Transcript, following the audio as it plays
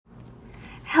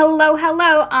Hello,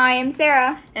 I am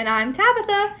Sarah. And I'm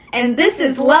Tabitha. And this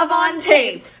is Love on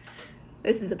Tape.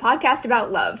 This is a podcast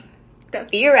about love.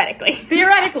 Theoretically.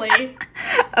 Theoretically.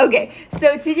 Okay,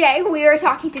 so today we are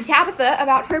talking to Tabitha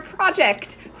about her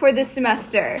project for this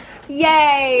semester.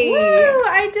 Yay! Woo!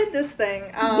 I did this thing.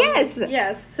 Yes.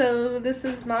 Yes, so this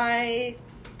is my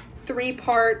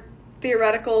three-part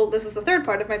theoretical, this is the third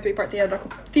part of my three-part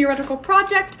theoretical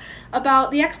project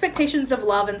about the expectations of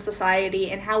love in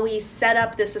society and how we set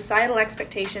up this societal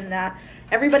expectation that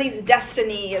everybody's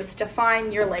destiny is to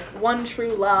find your, one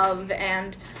true love,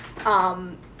 and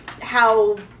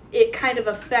how it kind of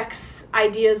affects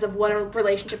ideas of what a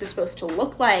relationship is supposed to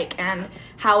look like, and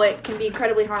how it can be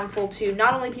incredibly harmful to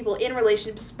not only people in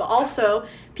relationships, but also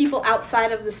people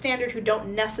outside of the standard who don't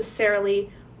necessarily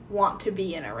want to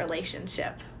be in a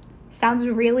relationship. Sounds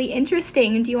really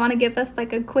interesting. Do you want to give us a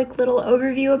quick little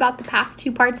overview about the past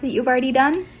two parts that you've already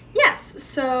done? Yes,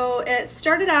 so it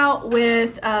started out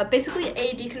with basically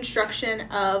a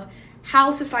deconstruction of how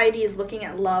society is looking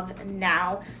at love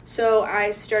now. So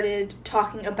I started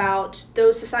talking about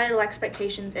those societal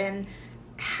expectations and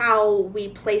how we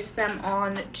place them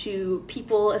on to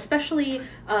people, especially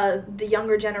the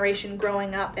younger generation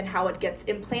growing up, and how it gets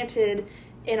implanted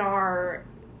in our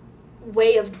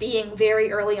way of being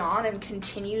very early on and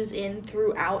continues in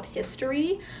throughout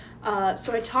history.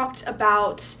 So I talked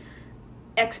about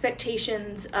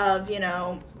expectations of,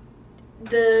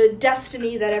 the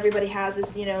destiny that everybody has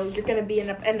is, you're going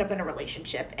to end up in a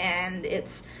relationship, and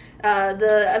it's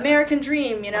the American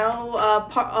dream,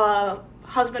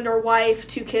 husband or wife,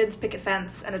 2 kids, picket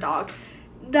fence, and a dog.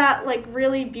 That,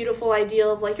 really beautiful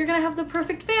ideal of, you're going to have the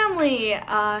perfect family,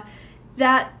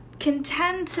 that can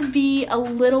tend to be a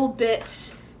little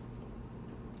bit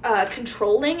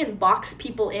controlling and box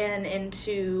people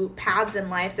into paths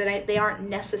in life that they aren't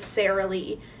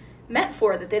necessarily meant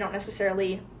for, that they don't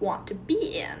necessarily want to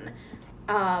be in.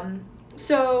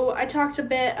 So I talked a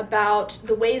bit about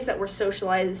the ways that we're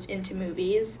socialized into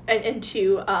movies,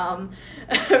 into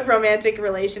romantic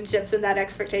relationships and that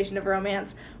expectation of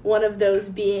romance. One of those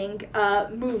being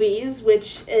movies,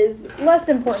 which is less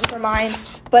important for mine,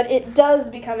 but it does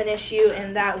become an issue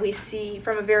in that we see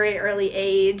from a very early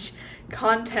age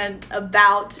content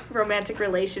about romantic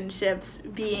relationships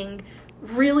being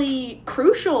really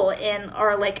crucial in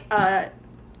our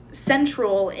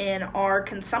central in our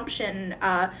consumption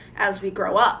as we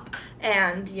grow up.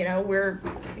 And we're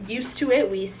used to it.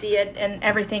 We see it in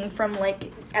everything from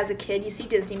as a kid you see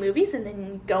Disney movies, and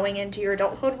then going into your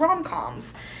adulthood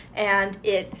rom-coms, and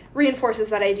it reinforces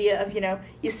that idea of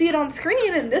you see it on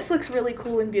screen and this looks really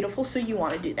cool and beautiful, so you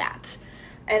want to do that.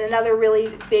 And another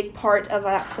really big part of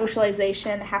that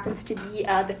socialization happens to be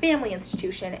the family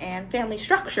institution and family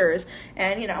structures.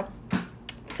 And,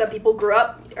 some people grew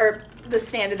up, or the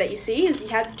standard that you see is you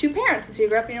had 2 parents, and so you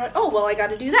grew up and you're like, oh, well, I got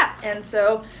to do that. And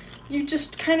so you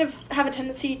just kind of have a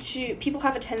tendency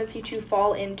to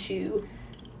fall into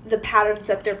the patterns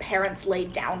that their parents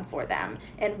laid down for them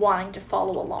and wanting to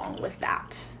follow along with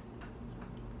that.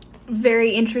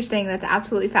 Very interesting. That's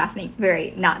absolutely fascinating.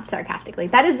 Very, not sarcastically.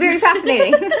 That is very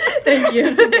fascinating. Thank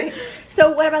you. Okay.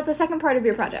 So what about the second part of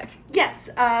your project? Yes.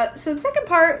 So the second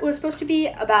part was supposed to be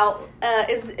about,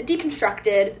 is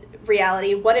deconstructed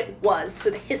reality, what it was, so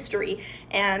the history.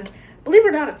 And believe it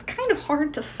or not, it's kind of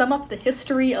hard to sum up the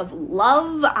history of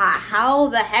love. How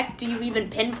the heck do you even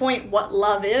pinpoint what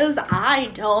love is?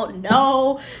 I don't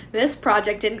know. This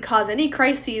project didn't cause any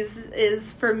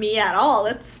crises for me at all.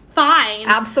 It's fine.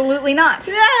 Absolutely not.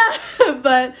 Yeah.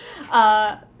 But,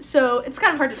 so it's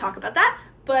kind of hard to talk about that.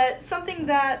 But something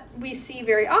that we see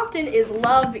very often is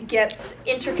love gets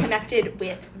interconnected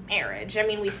with marriage. I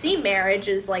mean, we see marriage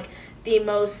as the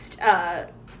most,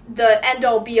 the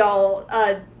end-all be-all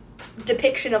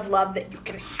depiction of love that you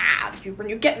can have. When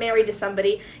you get married to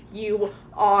somebody, you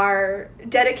are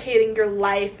dedicating your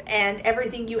life and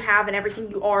everything you have and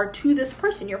everything you are to this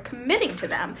person. You're committing to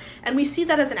them, and we see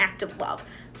that as an act of love.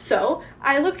 So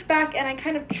I looked back and I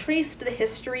kind of traced the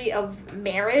history of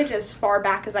marriage as far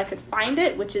back as I could find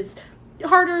it, which is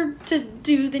harder to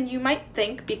do than you might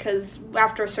think, because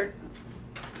after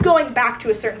going back to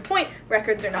a certain point,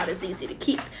 records are not as easy to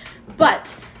keep.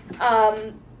 But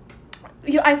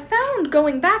I found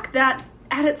going back that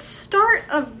at its start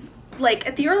of,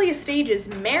 at the earliest stages,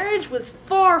 marriage was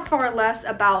far, far less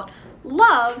about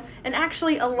love and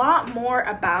actually a lot more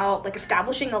about,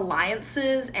 establishing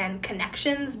alliances and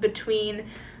connections between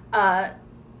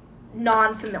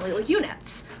non-familial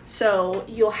units. So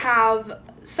you'll have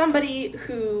somebody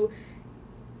who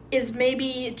is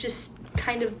maybe just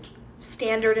kind of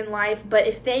standard in life, but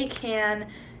if they can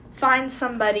find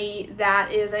somebody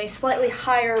that is in a slightly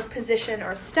higher position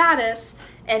or status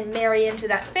and marry into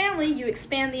that family, you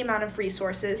expand the amount of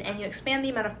resources and you expand the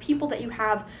amount of people that you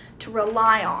have to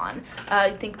rely on.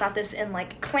 Think about this in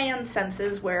like clan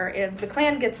senses, where if the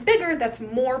clan gets bigger, that's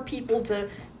more people to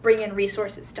bring in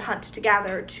resources, to hunt, to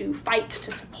gather, to fight,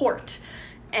 to support.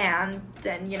 And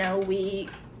then, we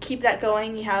keep that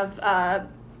going. You have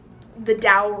the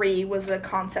dowry was a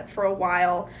concept for a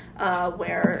while,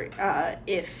 where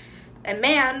if a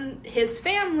man, his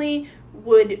family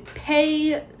would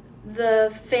pay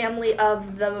the family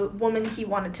of the woman he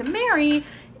wanted to marry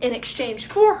in exchange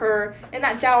for her, and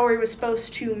that dowry was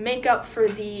supposed to make up for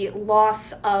the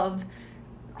loss of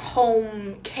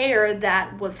home care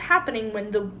that was happening when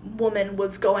the woman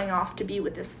was going off to be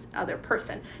with this other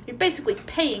person. You're basically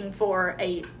paying for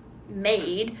a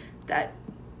maid that,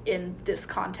 in this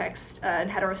context, in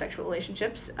heterosexual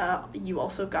relationships, you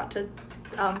also got to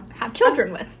have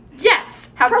children with. Yes,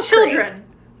 have children.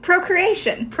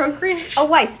 Procreation. A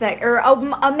wife or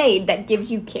a maid that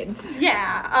gives you kids.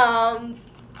 Yeah.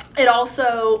 It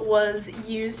also was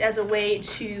used as a way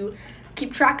to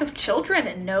keep track of children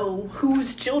and know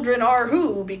whose children are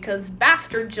who, because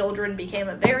bastard children became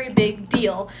a very big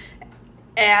deal.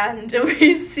 And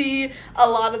we see a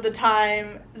lot of the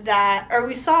time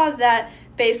we saw that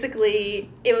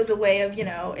basically it was a way of,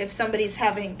 if somebody's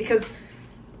because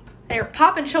they're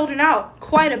popping children out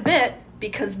quite a bit,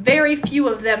 because very few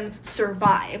of them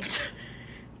survived.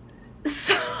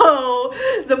 So,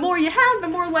 the more you have, the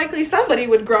more likely somebody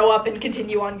would grow up and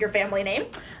continue on your family name.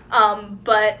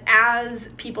 But as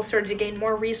people started to gain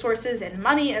more resources and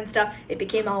money and stuff, it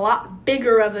became a lot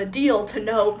bigger of a deal to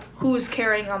know who's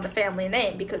carrying on the family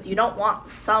name, because you don't want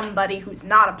somebody who's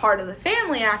not a part of the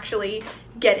family actually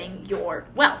getting your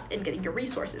wealth and getting your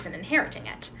resources and inheriting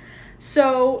it.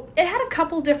 So, it had a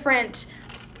couple different,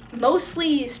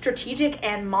 mostly strategic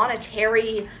and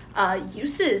monetary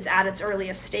uses at its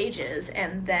earliest stages,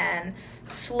 and then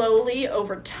slowly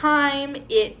over time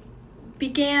it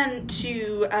began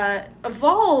to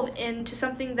evolve into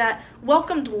something that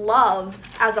welcomed love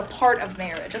as a part of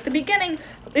marriage. At the beginning,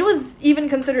 it was even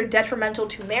considered detrimental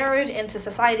to marriage and to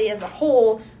society as a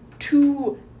whole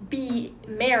to be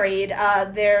married.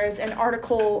 There's an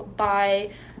article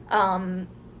by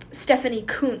Stephanie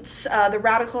Kuntz, The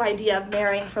Radical Idea of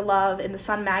Marrying for Love, in the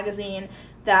Sun magazine,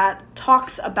 that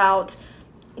talks about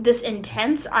this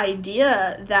intense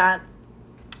idea that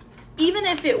even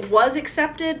if it was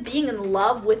accepted, being in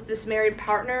love with this married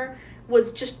partner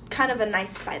was just kind of a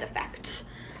nice side effect.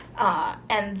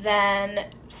 And then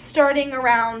starting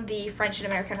around the French and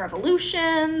American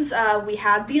Revolutions, we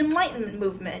had the Enlightenment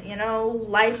movement,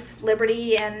 life,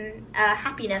 liberty, and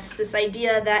happiness, this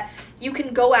idea that you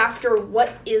can go after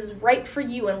what is right for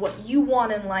you and what you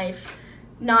want in life,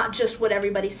 not just what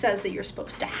everybody says that you're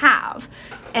supposed to have.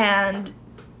 And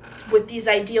with these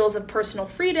ideals of personal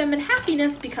freedom and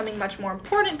happiness becoming much more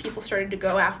important, people started to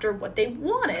go after what they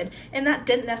wanted. And that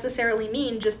didn't necessarily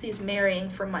mean just these marrying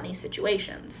for money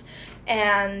situations.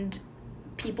 And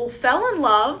people fell in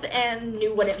love and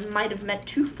knew what it might have meant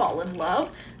to fall in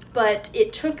love, but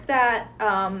it took that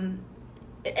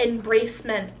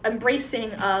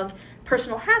embracing of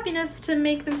personal happiness to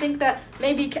make them think that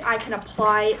maybe I can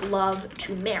apply love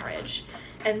to marriage.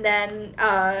 And then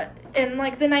in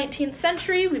the 19th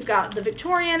century, we've got the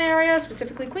Victorian era,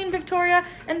 specifically Queen Victoria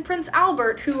and Prince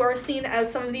Albert, who are seen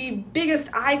as some of the biggest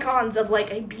icons of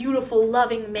a beautiful,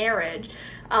 loving marriage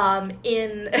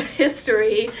in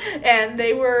history. And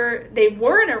they were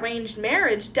an arranged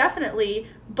marriage, definitely,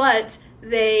 but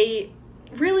they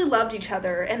really loved each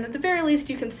other. And at the very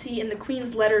least, you can see in the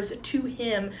Queen's letters to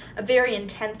him a very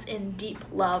intense and deep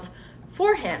love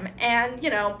for him. And,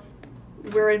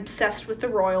 we're obsessed with the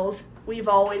royals. We've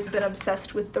always been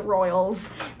obsessed with the royals.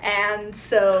 And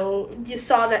so you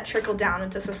saw that trickle down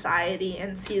into society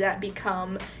and see that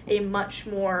become a much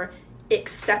more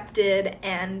accepted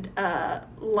and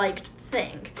liked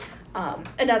thing.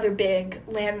 Another big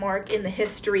landmark in the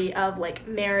history of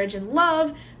marriage and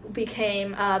love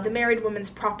became the Married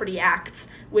Women's Property Acts,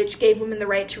 which gave women the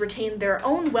right to retain their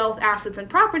own wealth, assets, and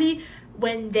property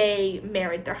when they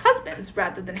married their husbands,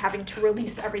 rather than having to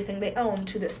release everything they own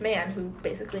to this man who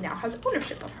basically now has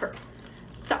ownership of her.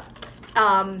 So,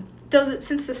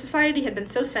 since the society had been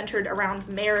so centered around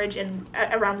marriage and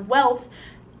around wealth,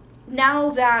 now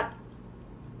that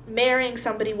marrying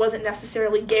somebody wasn't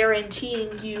necessarily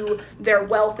guaranteeing you their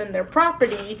wealth and their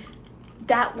property,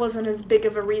 that wasn't as big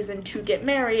of a reason to get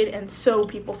married, and so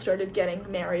people started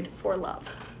getting married for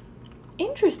love.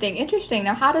 Interesting.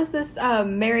 Now, how does this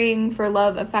marrying for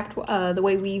love affect the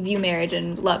way we view marriage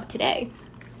and love today?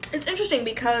 It's interesting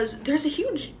because there's a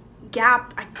huge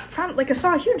gap. I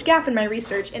saw a huge gap in my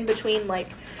research in between, like,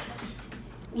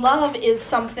 love is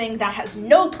something that has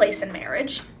no place in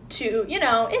marriage to,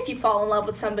 if you fall in love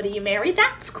with somebody you marry,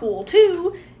 that's cool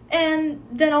too. And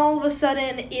then all of a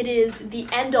sudden it is the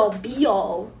end-all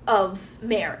be-all of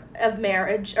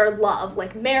marriage or love.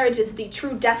 Like, marriage is the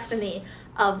true destiny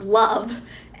of love.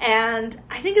 And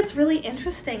I think it's really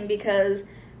interesting because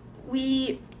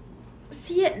we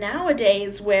see it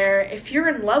nowadays where if you're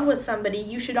in love with somebody,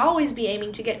 you should always be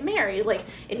aiming to get married. Like,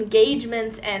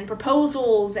 engagements and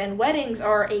proposals and weddings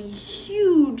are a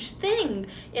huge thing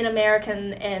in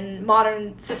American and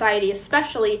modern society,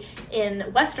 especially in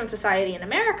Western society in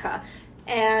America.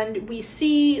 And we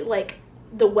see, like,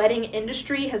 the wedding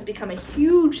industry has become a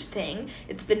huge thing.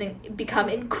 It's become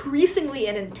increasingly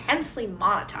and intensely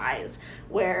monetized,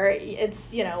 where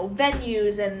it's,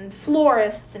 venues and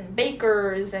florists and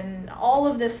bakers and all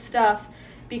of this stuff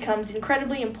becomes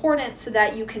incredibly important so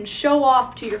that you can show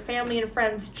off to your family and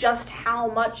friends just how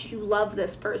much you love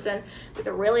this person with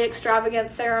a really extravagant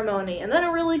ceremony and then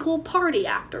a really cool party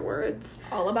afterwards.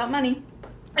 All about money.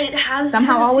 It has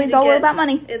somehow always all about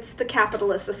money. It's the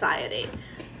capitalist society.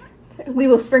 We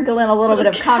will sprinkle in a little bit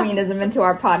of communism into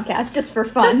our podcast, just for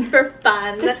fun.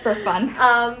 Just for fun.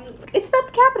 It's about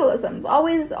the capitalism.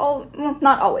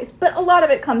 Not always, but a lot of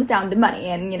it comes down to money.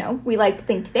 And, we like to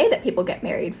think today that people get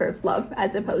married for love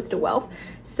as opposed to wealth.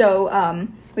 So,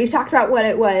 we've talked about what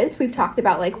it was. We've talked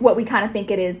about, like, what we kind of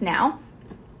think it is now.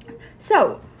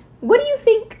 So, what do you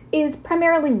think is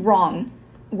primarily wrong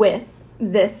with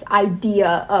this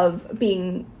idea of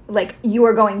being, like, you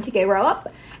are going to grow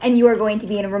up and you are going to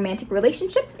be in a romantic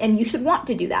relationship, and you should want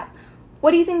to do that? What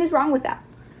do you think is wrong with that?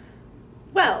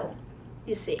 Well,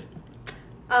 you see,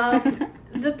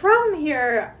 the problem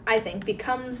here, I think,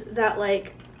 becomes that,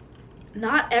 like,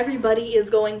 not everybody is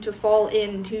going to fall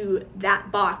into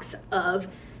that box of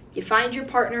you find your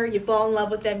partner, you fall in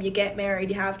love with them, you get married,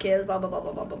 you have kids, blah, blah, blah,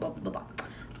 blah, blah, blah, blah, blah,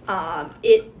 blah.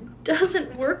 It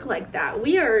doesn't work like that.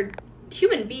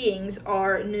 Human beings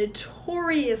are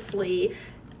notoriously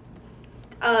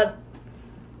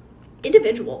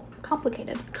individual.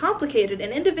 Complicated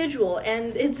and individual,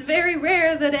 and it's very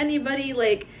rare that anybody,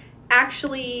 like,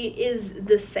 actually is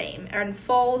the same and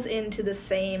falls into the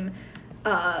same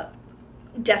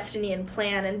destiny and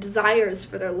plan and desires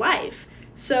for their life.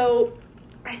 So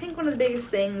I think one of the biggest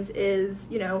things is,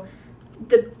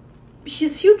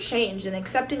 this huge change in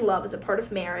accepting love as a part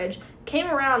of marriage came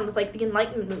around with, like, the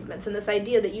Enlightenment movements and this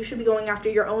idea that you should be going after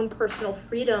your own personal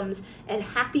freedoms and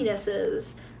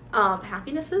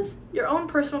your own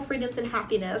personal freedoms and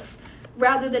happiness,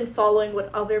 rather than following what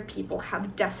other people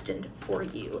have destined for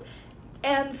you.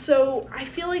 And so I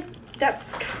feel like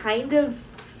that's kind of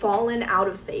fallen out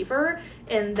of favor,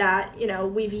 and that,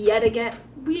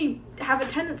 we have a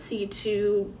tendency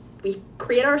to, we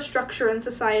create our structure in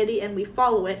society and we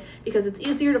follow it because it's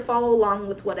easier to follow along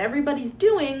with what everybody's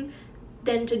doing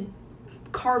than to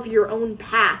carve your own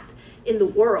path in the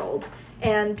world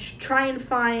and try and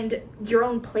find your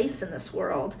own place in this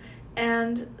world.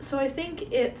 And so I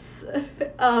think it's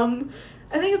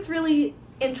really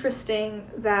interesting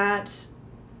that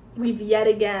we've yet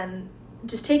again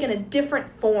just taken a different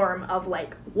form of,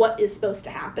 like, what is supposed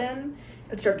to happen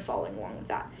and started following along with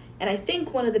that. And I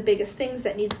think one of the biggest things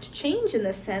that needs to change in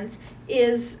this sense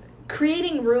is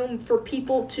creating room for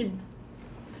people to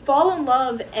fall in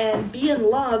love and be in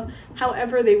love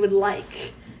however they would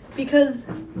like. Because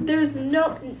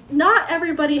not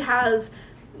everybody has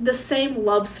the same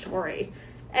love story.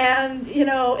 And,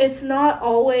 it's not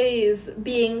always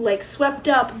being, like, swept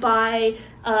up by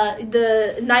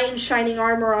the knight in shining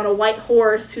armor on a white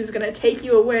horse who's going to take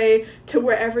you away to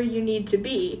wherever you need to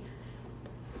be.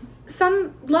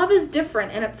 Some love is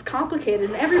different, and it's complicated,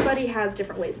 and everybody has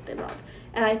different ways that they love.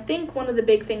 And I think one of the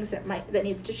big things that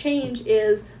needs to change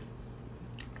is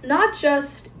not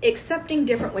just accepting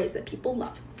different ways that people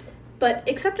love, but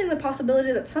accepting the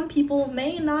possibility that some people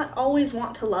may not always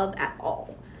want to love at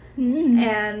all.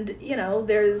 And,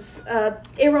 there's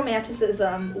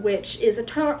aromanticism, which is a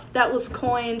term that was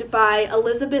coined by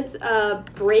Elizabeth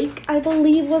Brake, I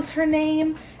believe was her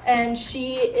name, and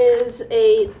she is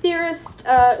a theorist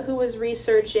who was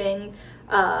researching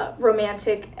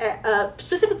romantic,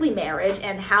 specifically marriage,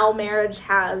 and how marriage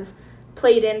has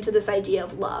played into this idea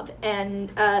of love.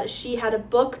 And she had a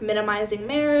book, Minimizing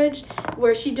Marriage,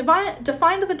 where she defined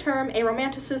the term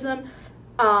aromanticism,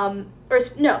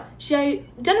 she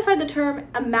identified the term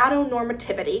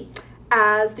amatonormativity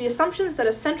as the assumptions that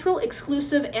a central,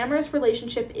 exclusive, amorous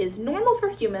relationship is normal for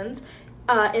humans,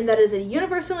 and that is a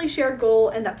universally shared goal,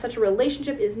 and that such a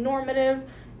relationship is normative,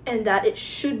 and that it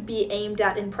should be aimed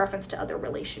at in preference to other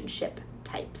relationship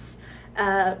stereotypes.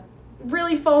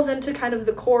 Really falls into kind of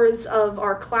the cores of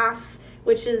our class,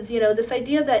 which is, this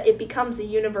idea that it becomes a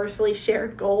universally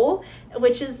shared goal,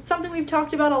 which is something we've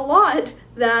talked about a lot,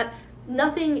 that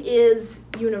nothing is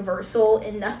universal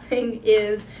and nothing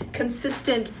is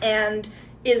consistent and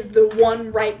is the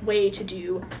one right way to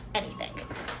do anything.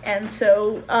 And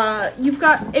so you've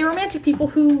got aromantic people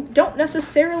who don't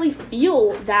necessarily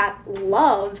feel that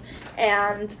love,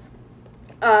 and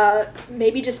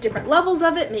maybe just different levels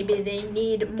of it. Maybe they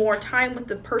need more time with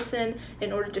the person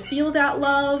in order to feel that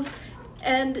love.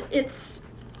 And it's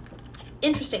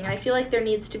interesting. I feel like there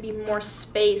needs to be more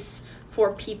space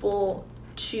for people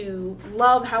to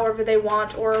love however they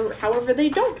want or however they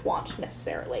don't want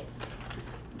necessarily.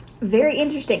 Very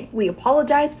interesting. We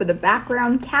apologize for the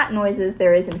background cat noises.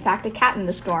 There is, in fact, a cat in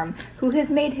the storm who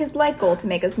has made his life goal to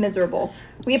make us miserable.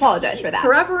 We apologize for that.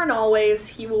 Forever and always,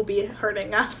 he will be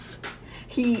hurting us.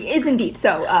 He is indeed.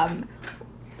 So,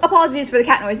 apologies for the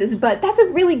cat noises, but that's a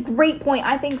really great point.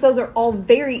 I think those are all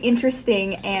very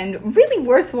interesting and really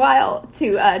worthwhile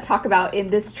to talk about in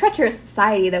this treacherous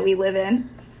society that we live in.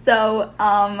 So,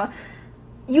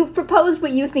 you've proposed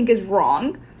what you think is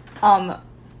wrong.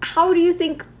 How do you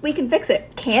think we can fix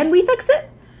it? Can we fix it?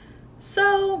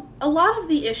 So, a lot of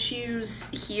the issues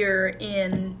here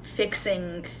in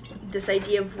fixing this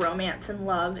idea of romance and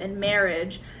love and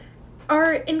marriage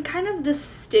are in kind of the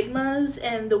stigmas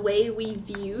and the way we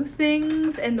view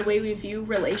things and the way we view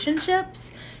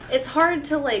relationships. It's hard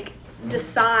to,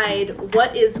 decide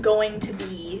what is going to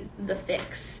be the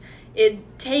fix. It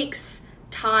takes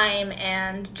time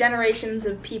and generations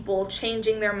of people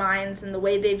changing their minds and the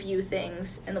way they view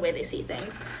things and the way they see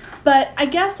things. But I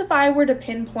guess if I were to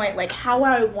pinpoint how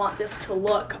I want this to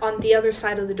look on the other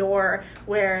side of the door,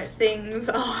 where things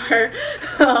are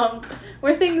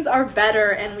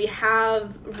better and we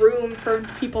have room for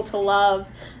people to love,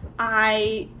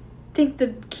 I think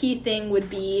the key thing would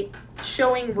be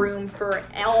showing room for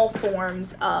all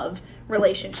forms of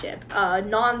relationship,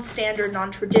 non-standard,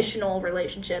 non-traditional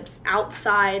relationships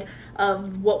outside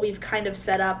of what we've kind of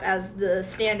set up as the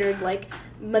standard,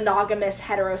 monogamous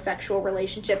heterosexual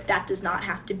relationship. That does not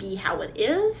have to be how it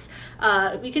is.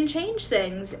 We can change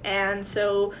things. And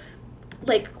so,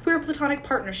 queer platonic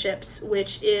partnerships,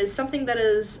 which is something that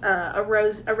is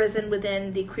arisen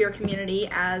within the queer community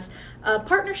as a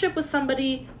partnership with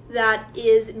somebody that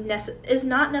is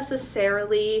not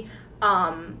necessarily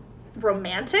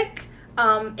romantic.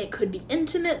 It could be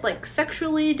intimate,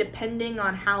 sexually, depending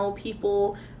on how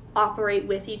people operate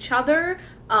with each other,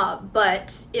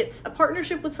 but it's a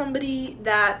partnership with somebody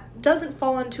that doesn't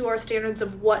fall into our standards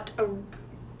of what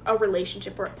a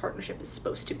relationship or a partnership is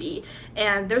supposed to be.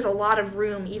 And there's a lot of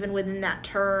room, even within that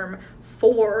term,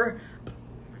 for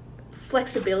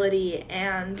flexibility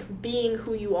and being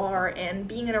who you are and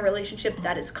being in a relationship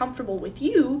that is comfortable with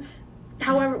you,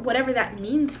 however, whatever that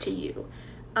means to you.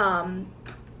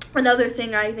 Another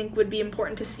thing I think would be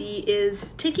important to see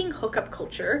is taking hookup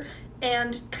culture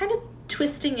and kind of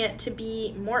twisting it to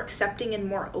be more accepting and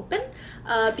more open,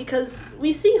 because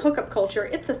we see hookup culture,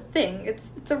 it's a thing,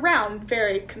 it's around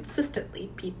very consistently.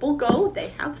 People go,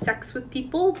 they have sex with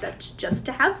people that's just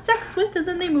to have sex with, and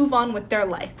then they move on with their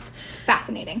life.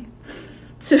 Fascinating.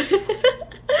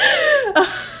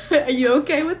 Are you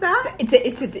okay with that?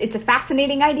 It's a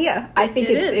fascinating idea. I think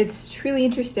it's truly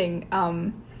interesting.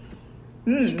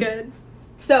 You good?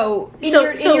 So, in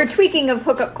your tweaking of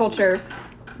hookup culture,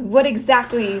 what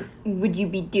exactly would you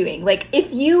be doing?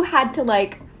 If you had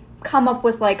to, come up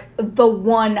with, the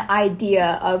one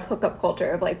idea of hookup culture,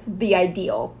 of, the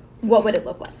ideal, what would it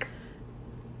look like?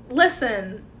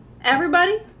 Listen,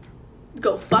 everybody,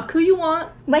 go fuck who you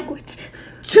want. Language.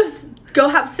 Just go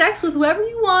have sex with whoever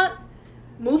you want.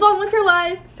 Move on with your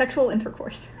life. Sexual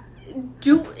intercourse.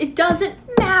 It doesn't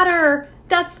matter.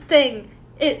 That's the thing.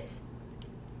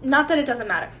 Not that it doesn't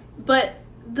matter, but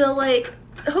the,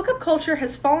 hookup culture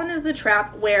has fallen into the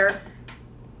trap where,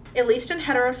 at least in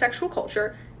heterosexual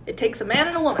culture, it takes a man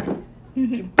and a woman.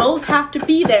 Mm-hmm. You both have to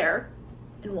be there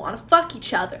and want to fuck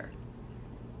each other.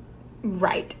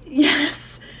 Right.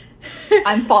 Yes.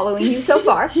 I'm following you so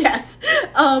far. Yes.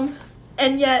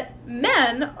 And yet,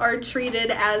 men are treated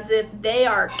as if they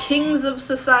are kings of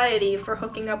society for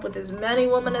hooking up with as many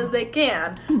women as they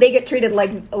can. They get treated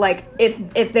like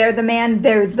if they're the man,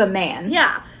 they're the man.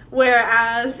 Yeah.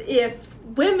 Whereas if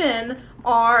women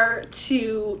are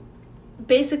to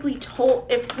basically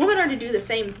if women are to do the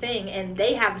same thing and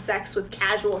they have sex with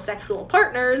casual sexual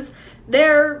partners,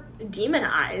 they're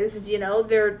demonized,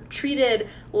 they're treated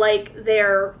like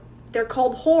they're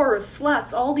called whores,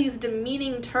 sluts, all these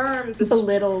demeaning terms.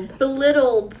 Belittled.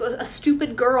 A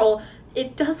stupid girl.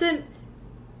 It doesn't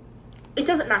it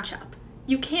doesn't match up.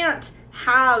 You can't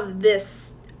have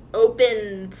this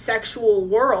open sexual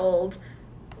world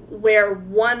where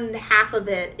one half of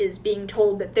it is being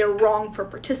told that they're wrong for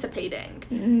participating.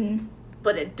 Mm-hmm.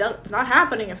 But it's not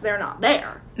happening if they're not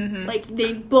there. Mm-hmm. Like,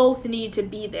 they both need to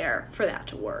be there for that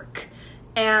to work.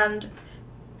 And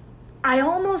I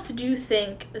almost do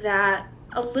think that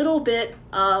a little bit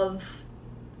of,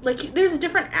 like, there's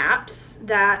different apps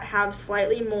that have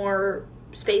slightly more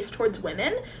space towards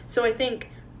women. So I think,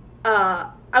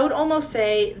 I would almost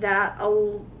say that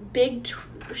a big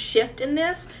shift in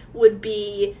this would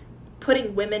be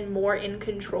putting women more in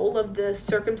control of the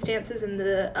circumstances and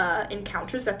the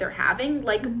encounters that they're having.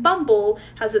 Like, Bumble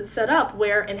has it set up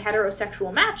where in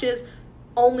heterosexual matches,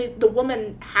 only the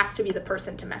woman has to be the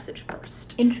person to message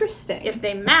first. Interesting.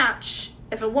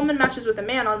 If a woman matches with a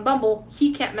man on Bumble,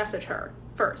 he can't message her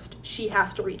first. She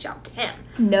has to reach out to him.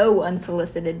 No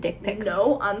unsolicited dick pics.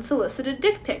 No unsolicited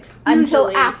dick pics. Until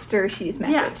Usually, after she's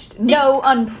messaged. Yeah. No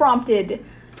unprompted.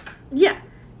 Yeah.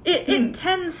 It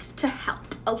tends to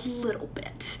help a little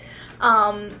bit.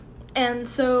 And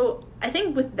so I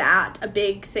think with that, a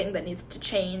big thing that needs to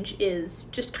change is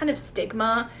just kind of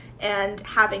stigma and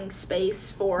having space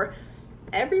for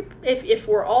if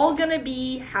we're all gonna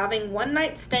be having one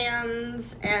night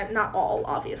stands, and not all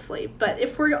obviously, but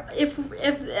if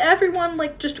everyone,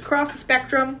 like, just across the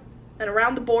spectrum and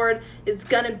around the board is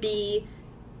gonna be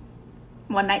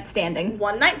one night standing,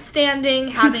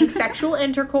 having sexual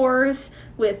intercourse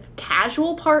with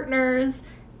casual partners,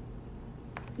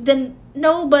 then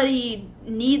nobody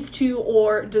needs to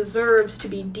or deserves to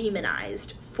be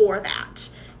demonized for that,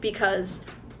 because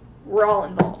we're all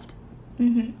involved.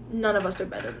 Mm-hmm. None of us are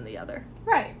better than the other.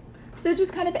 Right. So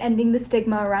just kind of ending the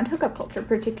stigma around hookup culture,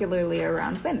 particularly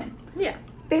around women. Yeah.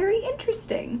 Very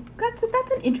interesting. That's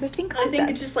an interesting concept. I think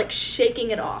it's just, like,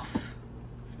 shaking it off.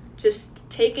 Just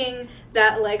taking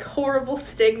that, like, horrible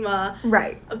stigma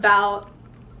right. about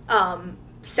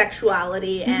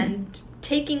sexuality, mm-hmm. and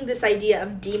taking this idea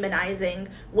of demonizing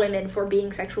women for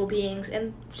being sexual beings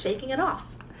and shaking it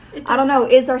off. I don't know.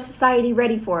 Is our society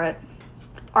ready for it?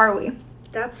 Are we?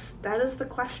 That is the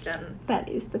question. That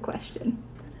is the question.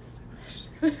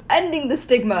 Ending the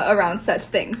stigma around such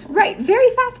things. Right.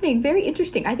 Very fascinating. Very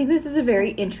interesting. I think this is a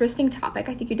very interesting topic.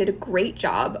 I think you did a great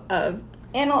job of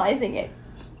analyzing it.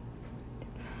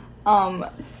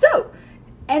 So,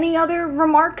 any other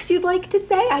remarks you'd like to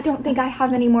say? I don't think I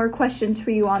have any more questions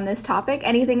for you on this topic.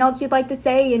 Anything else you'd like to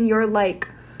say in your, like,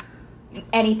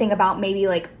 anything about maybe,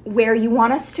 like, where you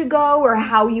want us to go or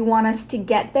how you want us to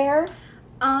get there?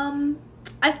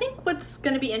 I think what's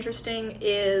going to be interesting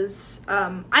is,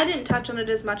 I didn't touch on it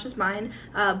as much as mine,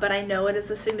 but I know it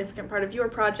is a significant part of your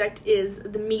project, is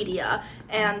the media,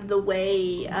 and the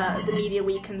way the media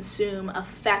we consume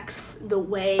affects the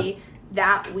way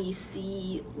that we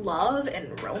see love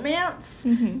and romance.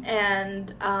 Mm-hmm.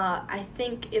 And I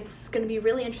think it's going to be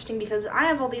really interesting because I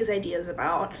have all these ideas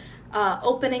about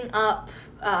opening up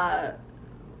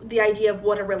the idea of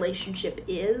what a relationship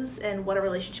is and what a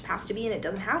relationship has to be, and it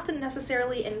doesn't have to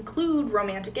necessarily include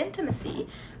romantic intimacy,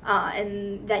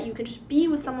 and that you can just be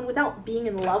with someone without being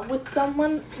in love with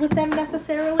them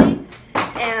necessarily.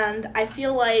 And I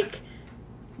feel like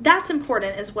that's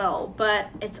important as well, but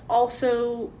it's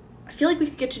also, I feel like we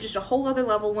could get to just a whole other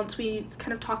level once we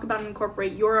kind of talk about and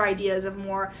incorporate your ideas of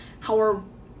more how our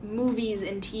movies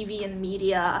and TV and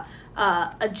media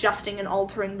adjusting and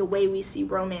altering the way we see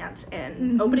romance, and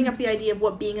mm-hmm. opening up the idea of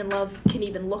what being in love can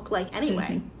even look like anyway.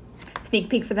 Mm-hmm. Sneak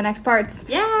peek for the next parts.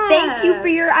 Yeah. Thank you for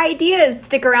your ideas.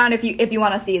 Stick around if you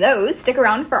want to see those. Stick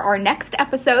around for our next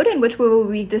episode, in which we will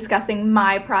be discussing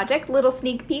my project, Little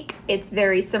Sneak Peek. It's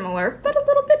very similar, but a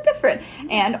little bit different.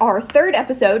 And our third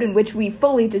episode, in which we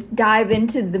fully just dive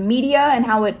into the media and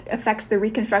how it affects the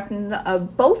reconstruction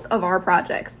of both of our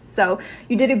projects. So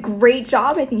you did a great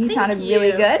job. I think you sounded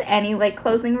really good. Any, like,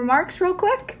 closing remarks real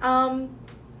quick?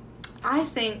 I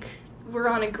think we're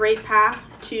on a great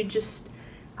path to just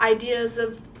ideas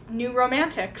of new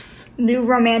romantics. New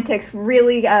romantics,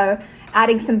 really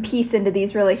adding some peace into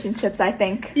these relationships, I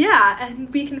think. Yeah,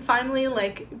 and we can finally,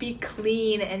 like, be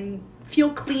clean and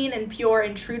feel clean and pure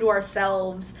and true to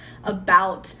ourselves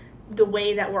about the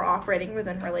way that we're operating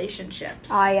within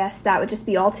relationships. Ah, yes, that would just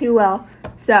be all too well.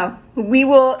 So, we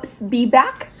will be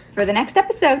back for the next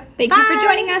episode. Thank you for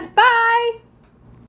joining us. Bye!